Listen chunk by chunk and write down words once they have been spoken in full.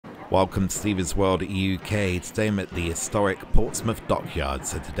Welcome to Stevie's World UK. Today I'm at the Historic Portsmout Dockyard,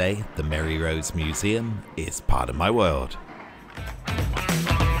 so today the Mary Rose Museum is part of my world.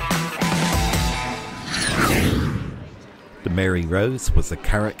 The Mary Rose was a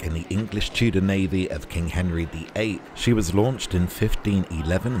carrack in the English Tudor Navy of King Henry VIII. She was launched in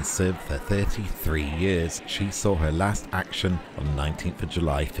 1511 and served for 33 years. She saw her last action on 19th of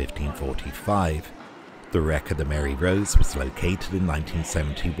July 1545. The wreck of the Mary Rose was located in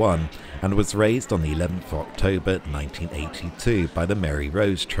 1971 and was raised on the 11th of October 1982 by the Mary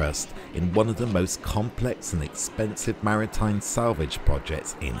Rose Trust in one of the most complex and expensive maritime salvage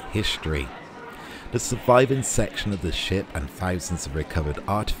projects in history. The surviving section of the ship and thousands of recovered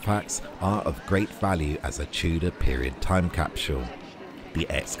artefacts are of great value as a Tudor period time capsule.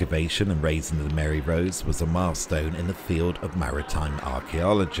 The excavation and raising of the Mary Rose was a milestone in the field of maritime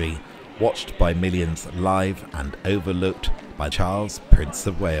archaeology, watched by millions live and overlooked by Charles, Prince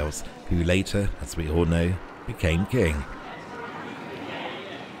of Wales, who later, as we all know, became king.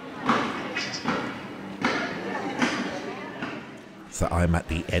 So I'm at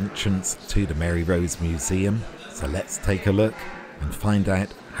the entrance to the Mary Rose Museum, so let's take a look and find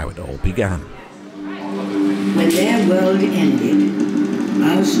out how it all began. When their world ended,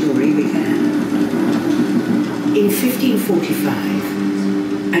 our story began. In 1545,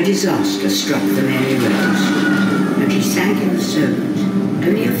 a disaster struck the Mary Rose, and she sank in the Solent,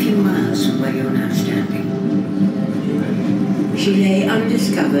 only a few miles from where you're now standing. She lay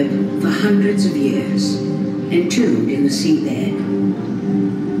undiscovered for hundreds of years, entombed in the seabed,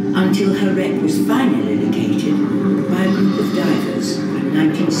 until her wreck was finally located by a group of divers in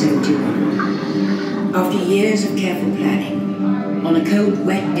 1971. After years of careful planning, on a cold,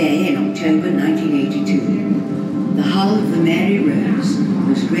 wet day in October 1982, the hull of the Mary Rose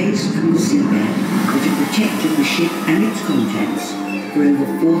was raised from the seabed which had protected the ship and its contents for over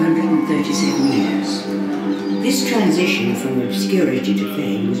 437 years. This transition from obscurity to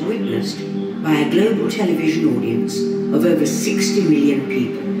fame was witnessed by a global television audience of over 60 million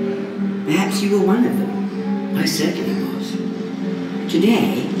people. Perhaps you were one of them. I certainly was.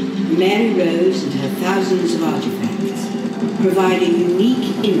 Today, Mary Rose and her thousands of artefacts provide a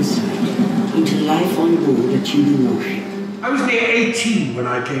unique insight into life on board a Tudor warship. I was near 18 when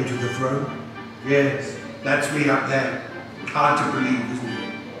I came to the throne. Yes, that's me up there. Hard to believe, isn't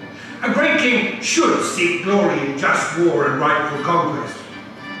it? A great king should seek glory in just war and rightful conquest.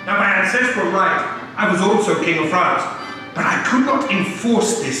 Now, by ancestral right, I was also king of France, but I could not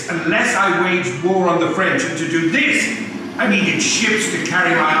enforce this unless I waged war on the French, and to do this, I needed ships to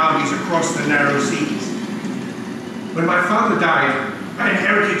carry my armies across the narrow seas. When my father died, I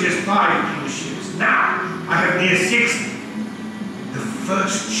inherited just 5 king's ships. Now, I have near 60. The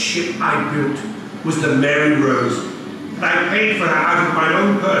first ship I built was the Mary Rose, and I paid for her out of my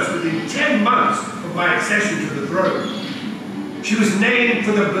own purse within 10 months of my accession to the throne. She was named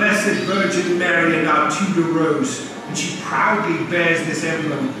for the Blessed Virgin Mary and our Tudor Rose, and she proudly bears this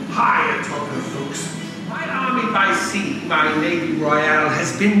emblem high atop her folks. My army by sea, my Navy Royale,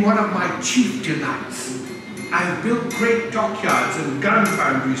 has been one of my chief delights. I have built great dockyards and gun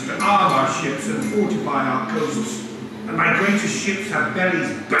foundries to arm our ships and fortify our coasts. And my greatest ships have bellies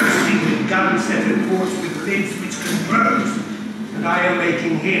bursting with guns set at ports with lids which can close. And I am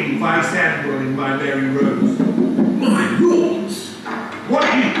making him Vice Admiral in my Mary Rose. My lords! What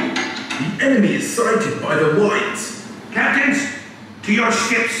are you? The enemy is sighted by the whites. Captains, to your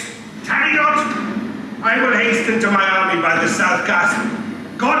ships. Tarry not! I will hasten to my army by the south castle.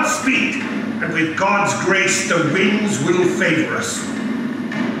 Godspeed, and with God's grace the winds will favor us.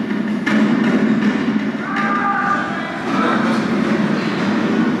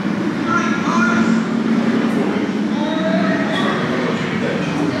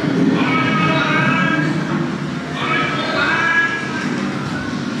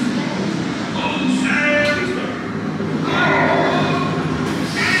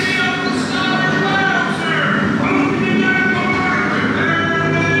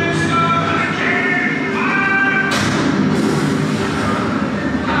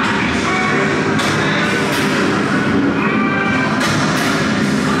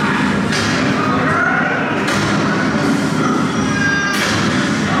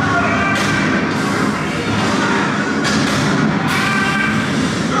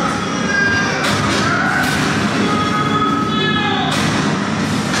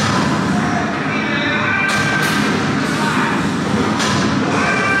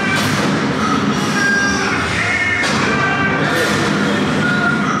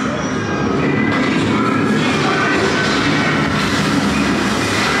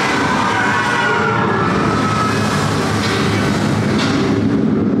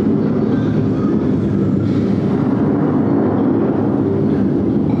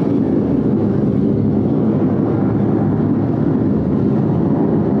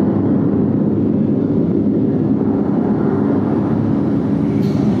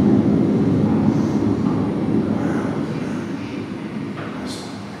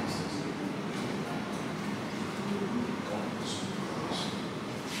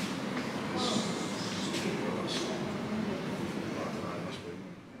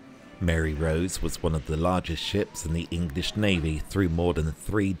 Mary Rose was one of the largest ships in the English Navy through more than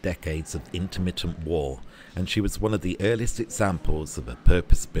 3 decades of intermittent war, and she was one of the earliest examples of a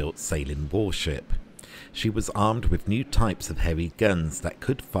purpose-built sailing warship. She was armed with new types of heavy guns that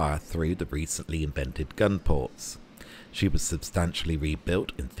could fire through the recently invented gun ports. She was substantially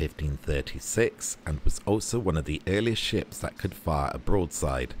rebuilt in 1536 and was also one of the earliest ships that could fire a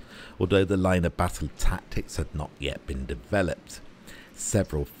broadside, although the line of battle tactics had not yet been developed.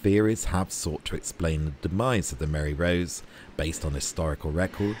 Several theories have sought to explain the demise of the Mary Rose based on historical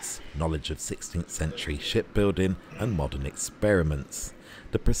records, knowledge of 16th century shipbuilding and modern experiments.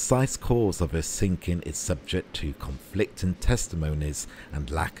 The precise cause of her sinking is subject to conflicting testimonies and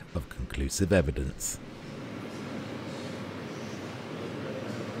lack of conclusive evidence.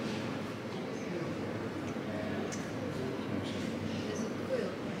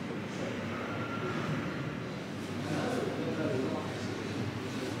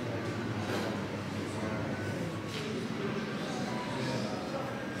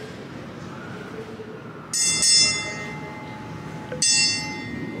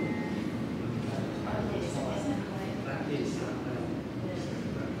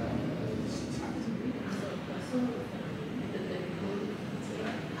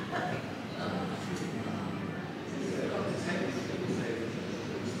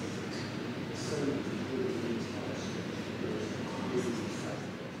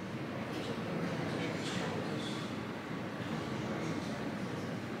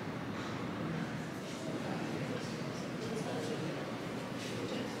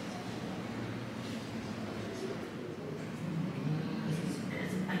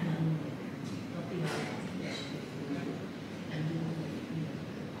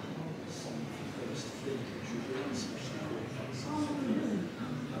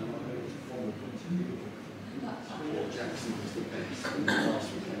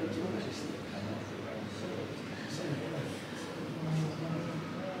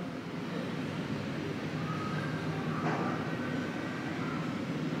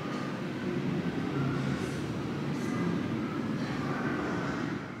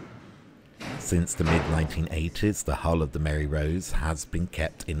 Since the mid-1980s, the hull of the Mary Rose has been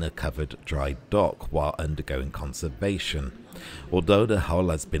kept in a covered dry dock while undergoing conservation. Although the hull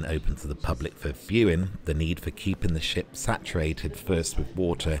has been open to the public for viewing, the need for keeping the ship saturated first with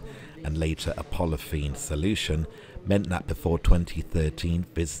water and later a polyethylene solution meant that before 2013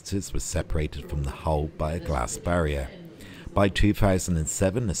 visitors were separated from the hull by a glass barrier. By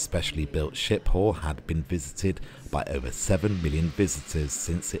 2007, a specially built ship hall had been visited by over 7 million visitors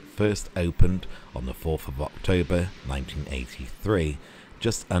since it first opened on the 4th of October 1983,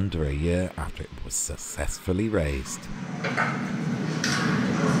 just under a year after it was successfully raised.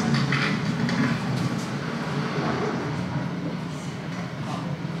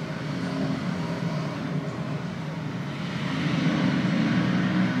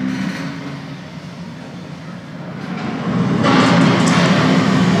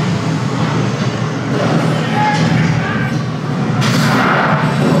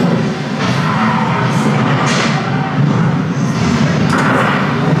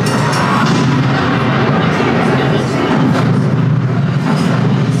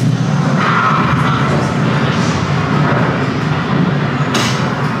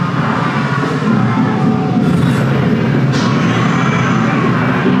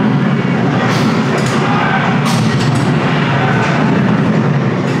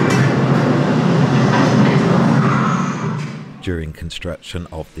 During construction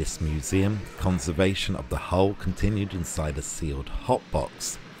of this museum, conservation of the hull continued inside a sealed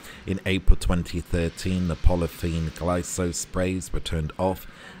hotbox. In April 2013, the polyethylene glycol sprays were turned off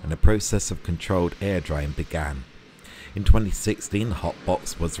and a process of controlled air drying began. In 2016, the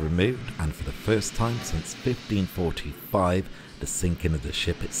hotbox was removed, and for the first time since 1545, the sinking of the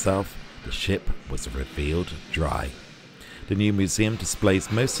ship itself, the ship was revealed dry. The new museum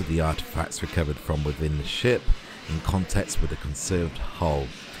displays most of the artefacts recovered from within the ship, in context with a conserved hull.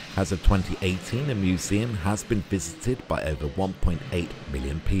 As of 2018, the museum has been visited by over 1.8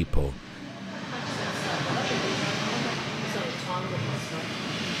 million people.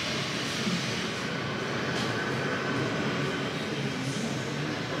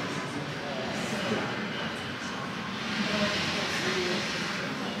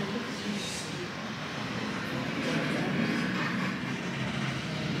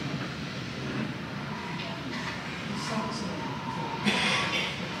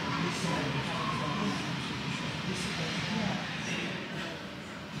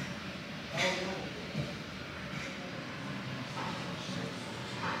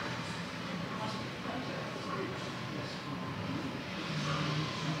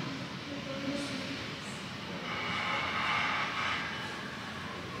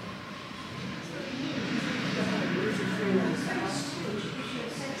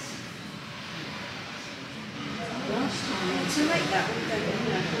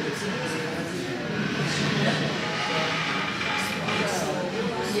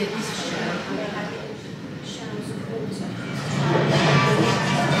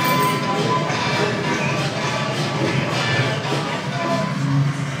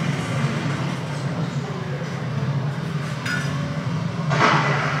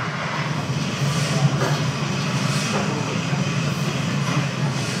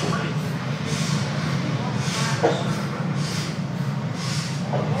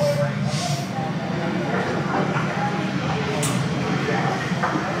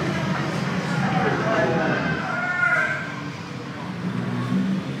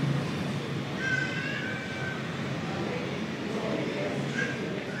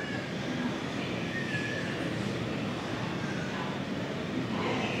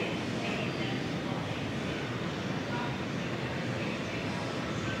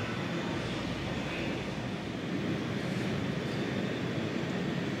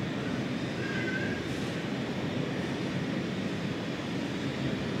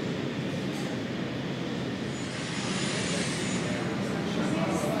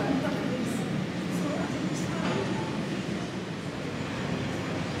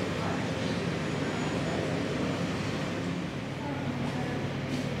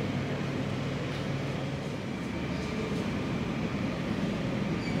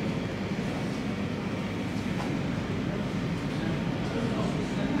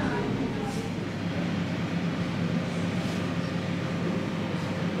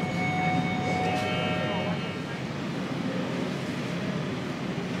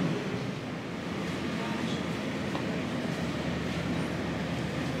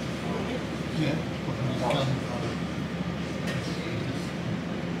 Yeah.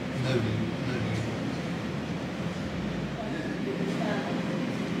 No.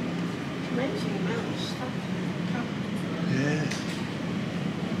 Amazing amount of stuff. Yeah.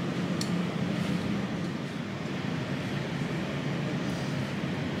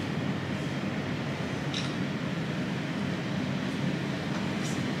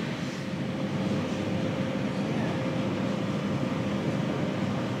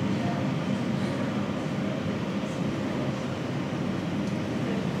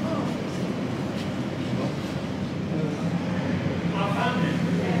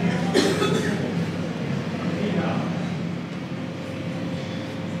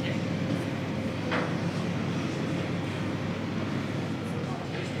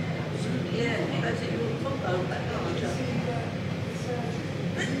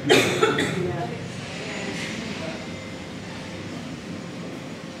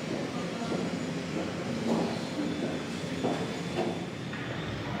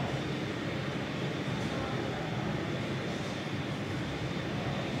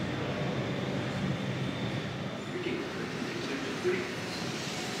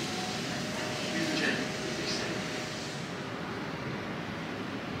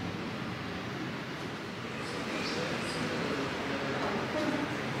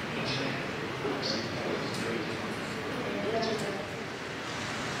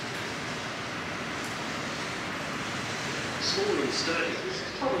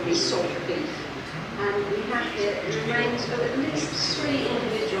 Probably salt beef. And we have here the remains of at least 3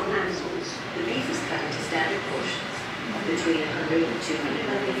 individual animals. The beef is cut into standard portions of between 100 and 200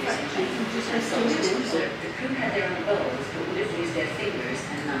 millimeters. And so to observe, the crew had their own bowls, but would have used their fingers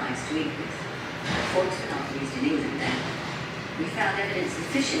and knives to eat with. Forks were not used in England then. We found evidence of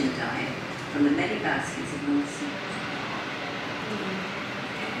fish in the diet from the many baskets of North Sea.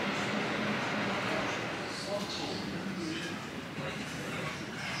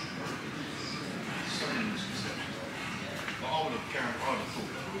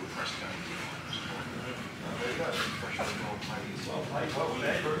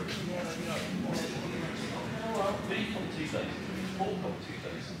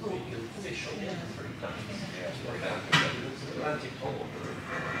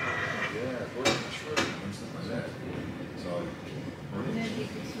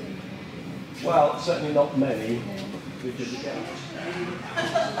 Well, certainly not many. We did it out.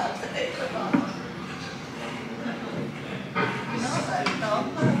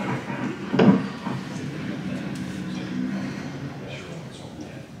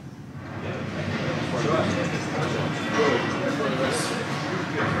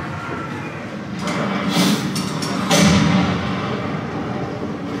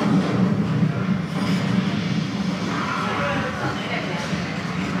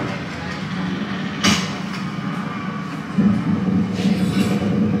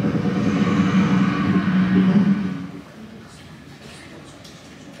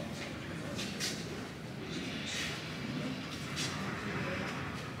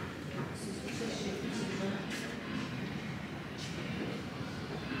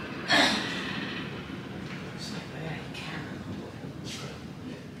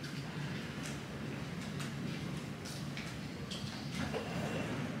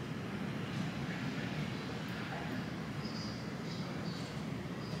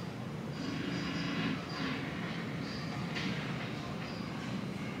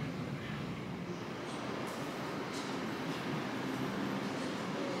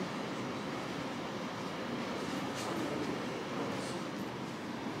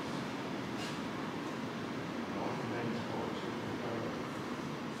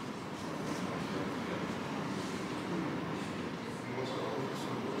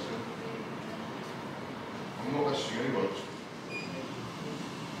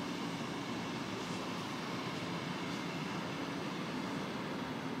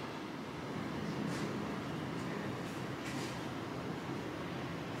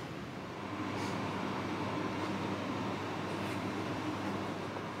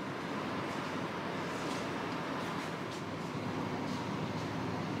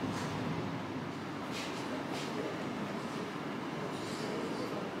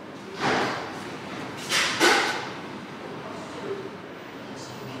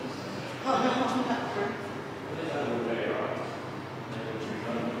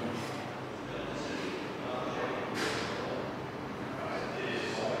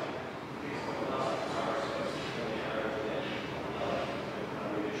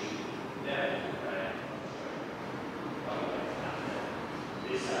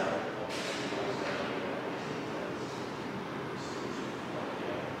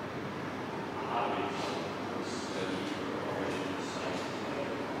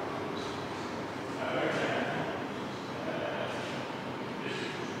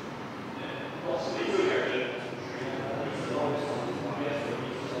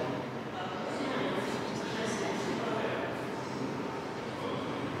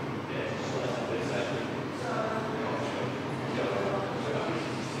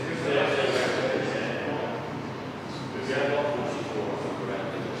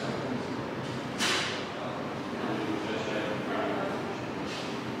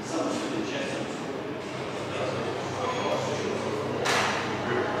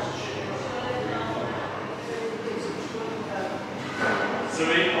 So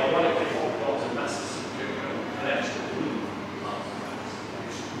ironically, what we've got is a massive collection of artefacts.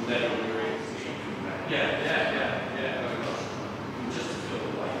 Yeah, very much. Just to feel the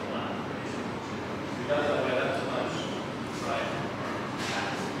white plan. We don't know where that's much. Right.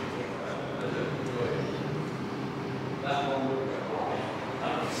 That one would go.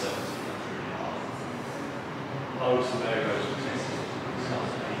 That one's 70. Loads of arrows were tested.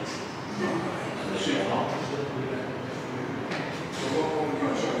 Starts at 80. And the shoot mark. So what one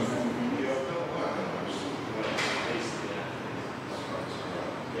can show from the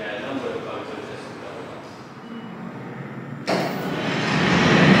Yeah, a number of photos.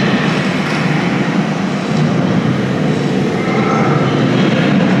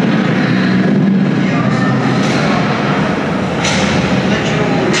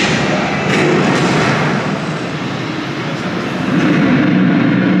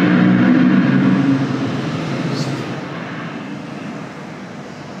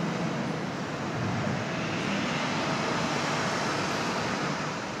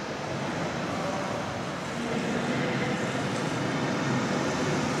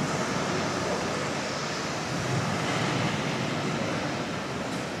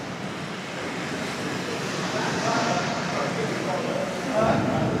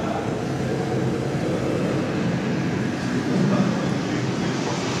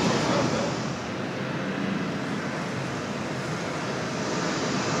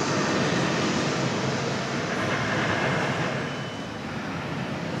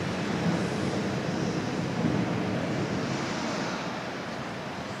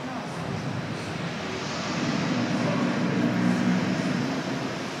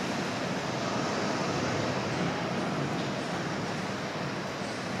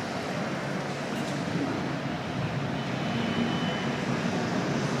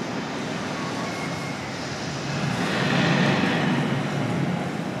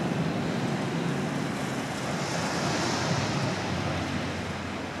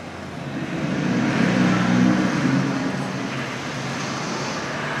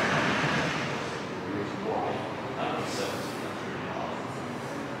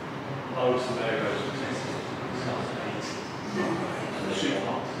 Loads of arrows were tested. Starts at 80. And the shoot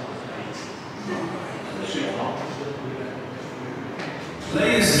mark starts at 80. And the shoot mark.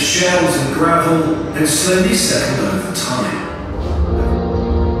 Layers of shells and gravel have slowly settled over time.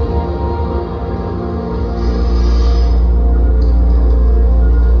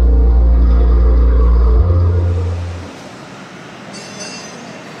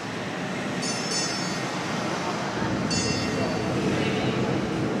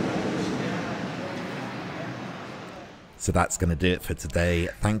 So that's going to do it for today.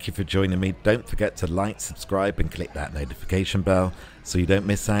 Thank you for joining me. Don't forget to like, subscribe and click that notification bell so you don't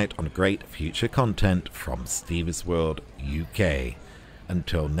miss out on great future content from Steve's World UK.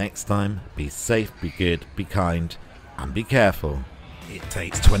 Until next time, be safe, be good, be kind and be careful. It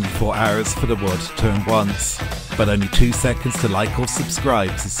takes 24 hours for the world to turn once, but only 2 seconds to like or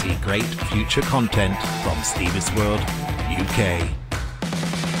subscribe to see great future content from Steve's World UK.